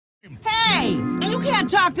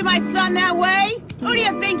can't talk to my son that way. Who do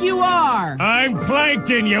you think you are? I'm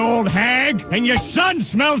Plankton, you old hag, and your son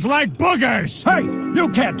smells like boogers. Hey, you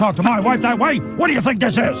can't talk to my wife that way. What do you think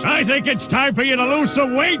this is? I think it's time for you to lose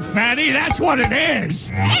some weight, fatty. That's what it is.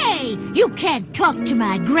 Hey, you can't talk to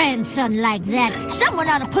my grandson like that. Someone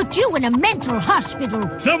ought to put you in a mental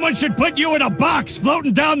hospital. Someone should put you in a box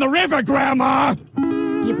floating down the river, Grandma.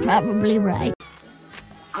 You're probably right.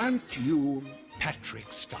 Aren't you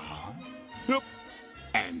Patrick Star? Yep.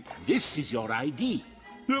 And this is your ID.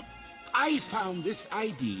 Yep. I found this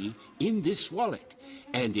ID in this wallet.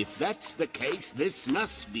 And if that's the case, this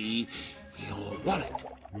must be your wallet.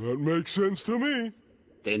 That makes sense to me.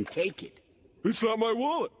 Then take it. It's not my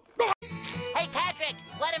wallet. Hey, Patrick,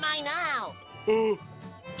 what am I now?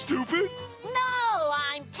 Stupid? No,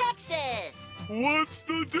 I'm Texas. What's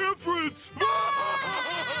the difference?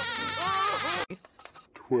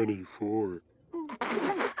 24.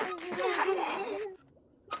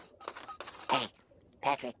 Hey,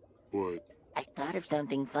 Patrick. What? I thought of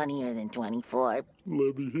something funnier than 24.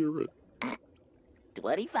 Let me hear it.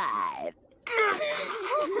 25.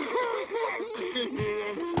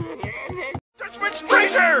 Dutchman's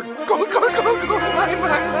treasure! Go!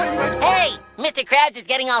 Hey, Mr. Krabs is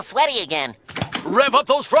getting all sweaty again. Rev up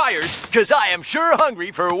those fryers, because I am sure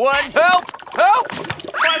hungry for one. Help! Help!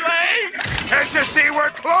 My leg! Can't you see we're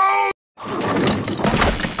closed?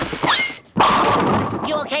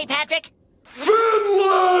 You okay, Patrick?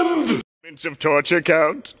 Finland! Of torture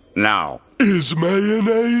count? No. Is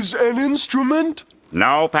mayonnaise an instrument?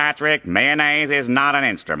 No, Patrick, mayonnaise is not an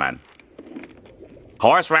instrument.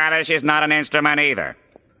 Horseradish is not an instrument either.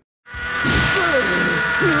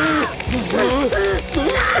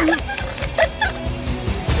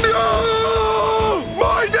 No!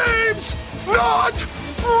 My name's not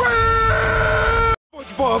Red!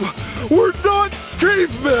 SpongeBob, we're not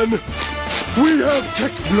cavemen! We have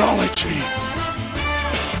technology!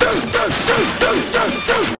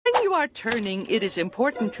 When you are turning, it is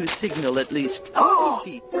important to signal at least 2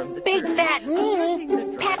 feet from the Big turn. fat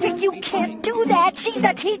meanie. Patrick, you can't do that. She's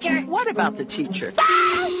the teacher. What about the teacher?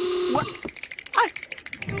 What?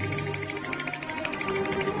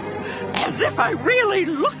 As if I really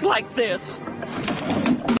look like this.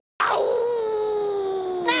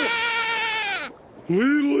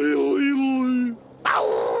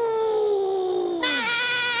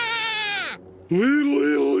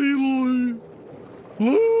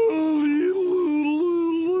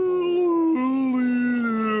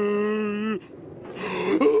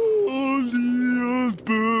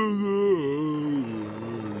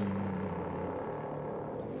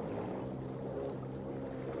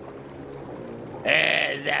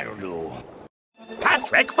 That'll do.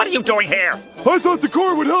 Patrick, what are you doing here? I thought the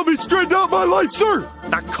core would help me straighten out my life, sir!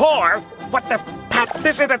 The core? What the... Pat,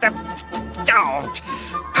 this isn't the... Oh.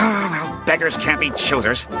 Well, beggars can't be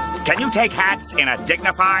choosers. Can you take hats in a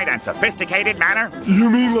dignified and sophisticated manner? You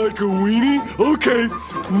mean like a weenie? Okay.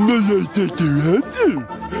 May I take your hat, sir?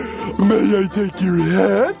 May I take your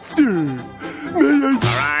hat, sir? May I...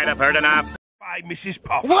 All right, I've heard enough. Bye, Mrs.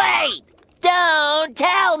 Puff. Wait! Don't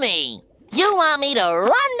tell me! You want me to run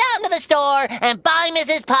down to the store and buy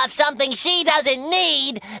Mrs. Puff something she doesn't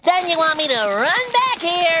need, then you want me to run back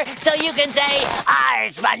here so you can say, "Arr,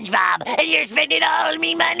 SpongeBob, and you're spending all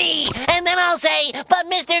me money." And then I'll say, "But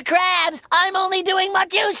Mr. Krabs, I'm only doing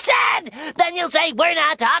what you said." Then you'll say, "We're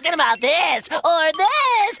not talking about this or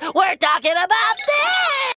this, we're talking about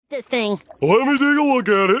this thing." Let me take a look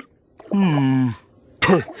at it.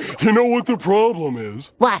 You know what the problem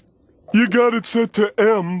is? What? You got it set to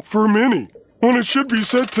M for Minnie, when it should be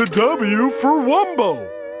set to W for Wumbo.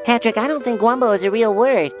 Patrick, I don't think Wumbo is a real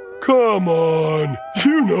word. Come on,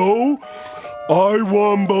 you know. I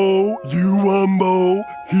Wumbo, you Wumbo,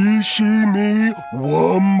 he, she, me,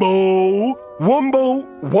 Wumbo.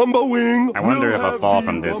 Wumboing. I wonder if a fall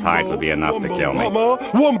from this height would be enough to kill me.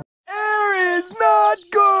 Air is not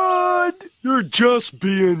good. You're just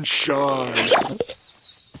being shy.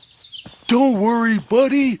 Don't worry,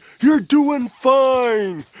 buddy. You're doing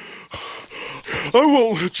fine. I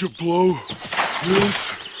won't let you blow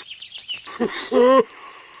this.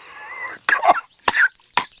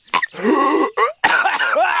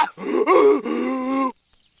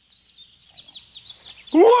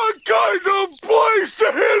 What kind of place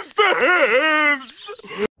is this?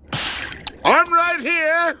 I'm right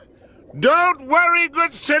here. Don't worry,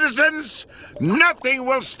 good citizens. Nothing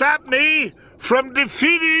will stop me from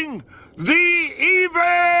defeating the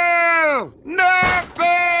evil! Nothing!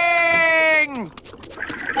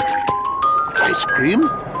 Ice cream?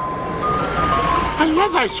 I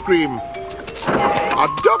love ice cream. A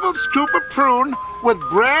double scoop of prune, with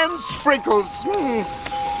bran sprinkles.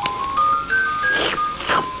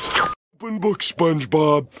 Open book,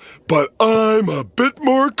 SpongeBob, but I'm a bit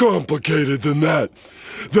more complicated than that.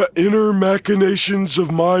 The inner machinations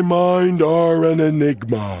of my mind are an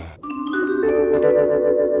enigma.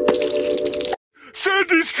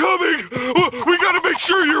 Sandy's coming! We gotta make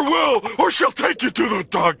sure you're well, or she'll take you to the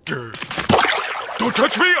doctor. Don't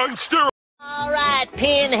touch me, I'm sterile. All right,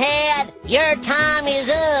 Pinhead, your time is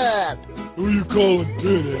up. Who you calling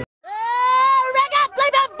Pinhead?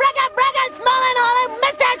 Smalling Olive,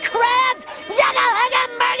 Mr. Krabs, Yugga Hugga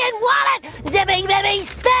Mergen Wallet, Zippy Bibby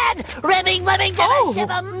Spin, Ribbing Living Jibba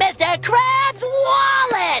Shibba Mr. Krabs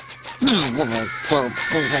Wallet!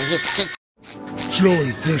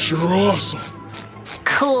 Jellyfish are awesome.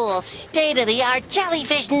 Cool, state-of-the-art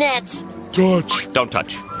jellyfish nets. Touch. Don't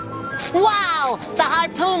touch. Wow, the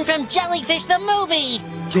harpoon from Jellyfish the movie.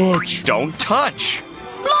 Touch. Don't touch.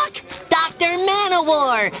 Look, Dr.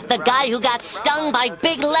 Manowar, the guy who got stung by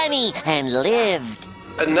Big Lenny and lived.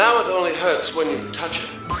 And now it only hurts when you touch it.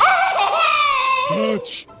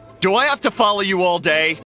 Touch. Do I have to follow you all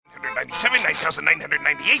day? 997,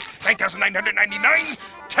 9,998, 9,999,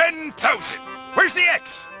 10,000. Where's the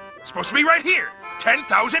X? Supposed to be right here.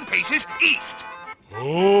 10,000 paces east.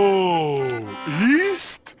 Oh,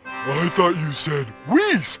 east? I thought you said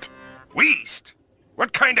west. West?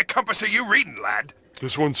 What kind of compass are you reading, lad?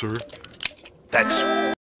 This one, sir. That's...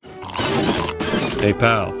 Hey,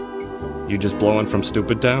 pal. You just blowing from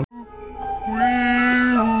Stupid Town?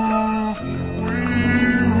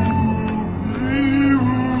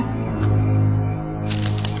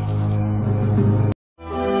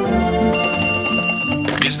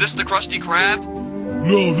 Is this the Krusty Krab?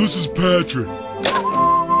 No, this is Patrick.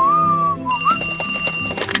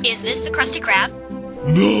 Is this the Krusty Krab?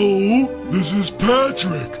 No, this is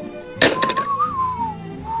Patrick.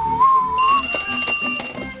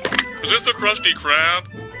 Is this the Krusty Krab?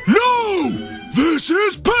 No, this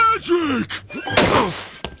is Patrick.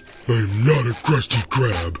 I'm not a Krusty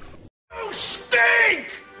Krab. You stink!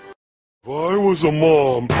 If I was a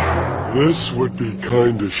mom, this would be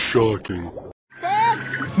kinda shocking.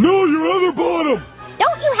 No, your other bottom!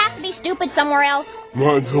 Don't you have to be stupid somewhere else?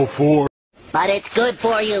 Not until 4. But it's good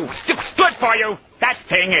for you. Good for you! That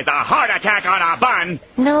thing is a heart attack on a bun!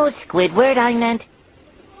 No, Squidward, I meant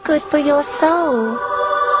good for your soul.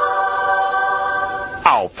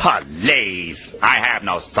 Oh, please! I have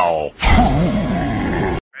no soul.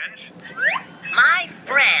 My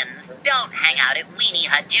friends don't hang out at Weenie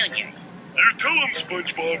Hut Junior's. You tell him,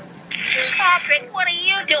 SpongeBob. Patrick, what are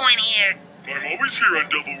you doing here? I'm always here on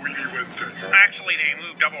Double Weenie Wednesday. Actually, they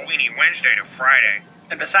moved Double Weenie Wednesday to Friday.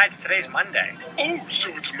 And besides, today's Monday. Oh, so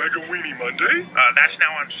it's Mega Weenie Monday? That's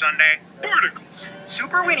now on Sunday. Barnacles.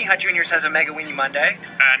 Super Weenie Hut Juniors has a Mega Weenie Monday.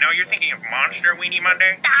 No, you're thinking of Monster Weenie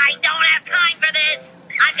Monday? I don't have time for this.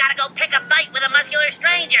 I've got to go pick a fight with a muscular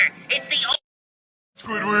stranger. It's the old...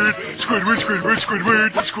 Squidward, Squidward, Squidward,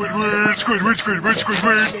 Squidward, Squidward, Squidward, Squidward,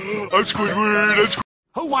 Squidward. I'm Squidward, I'm Squidward.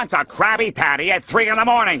 Who wants a Krabby Patty at 3 in the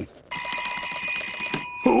morning?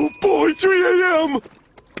 Oh boy, 3 a.m.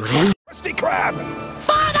 Krusty Krab!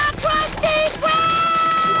 For the Krusty Krab!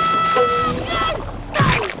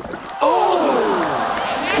 Oh!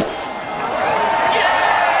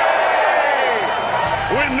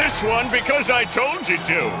 Yay! Win this one because I told you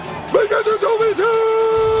to. Because you told me to!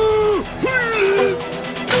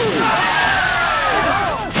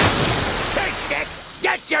 Biscuits!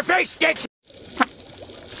 Get your biscuits!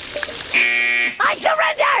 I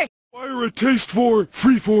surrender! Acquire a taste for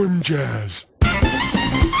freeform jazz.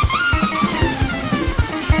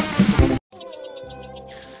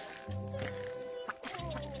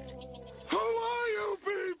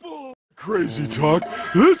 Crazy talk.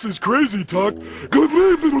 This is crazy talk. Krabs,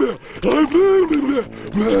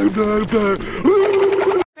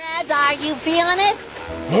 are you feeling it?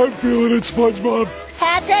 I'm feeling it, SpongeBob.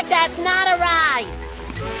 Patrick, that's not a ride.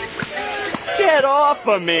 Get off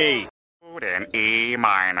of me! In E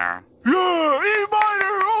minor. Yeah, E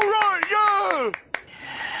minor, all right, yeah!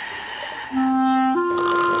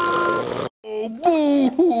 Oh,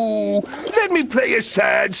 boo-hoo! Let me play a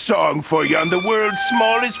sad song for you on the world's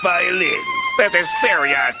smallest violin. This is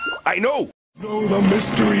serious. I know. Know the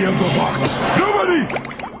mystery of the box. Nobody!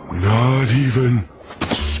 Not even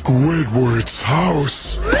Squidward's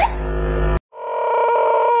house.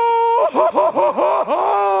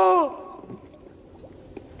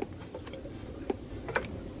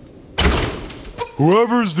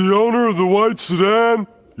 Whoever's the owner of the white sedan,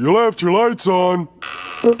 you left your lights on.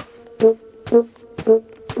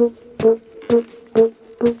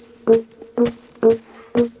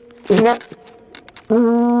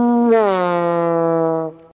 Hello?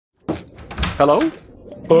 I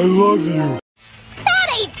love you. That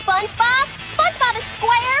ain't SpongeBob! SpongeBob is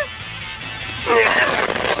square!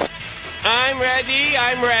 I'm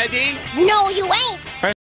ready. No, you ain't!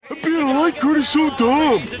 Being a lifeguard is so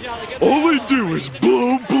dumb. All they do is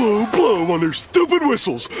blow, blow, blow on their stupid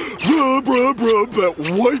whistles, rub, rub, rub that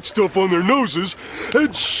white stuff on their noses,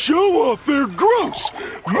 and show off their gross,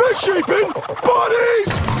 misshapen bodies!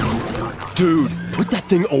 Dude, put that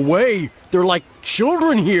thing away. They're like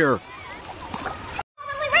children here.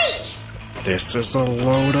 Reach! This is a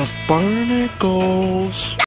load of barnacles.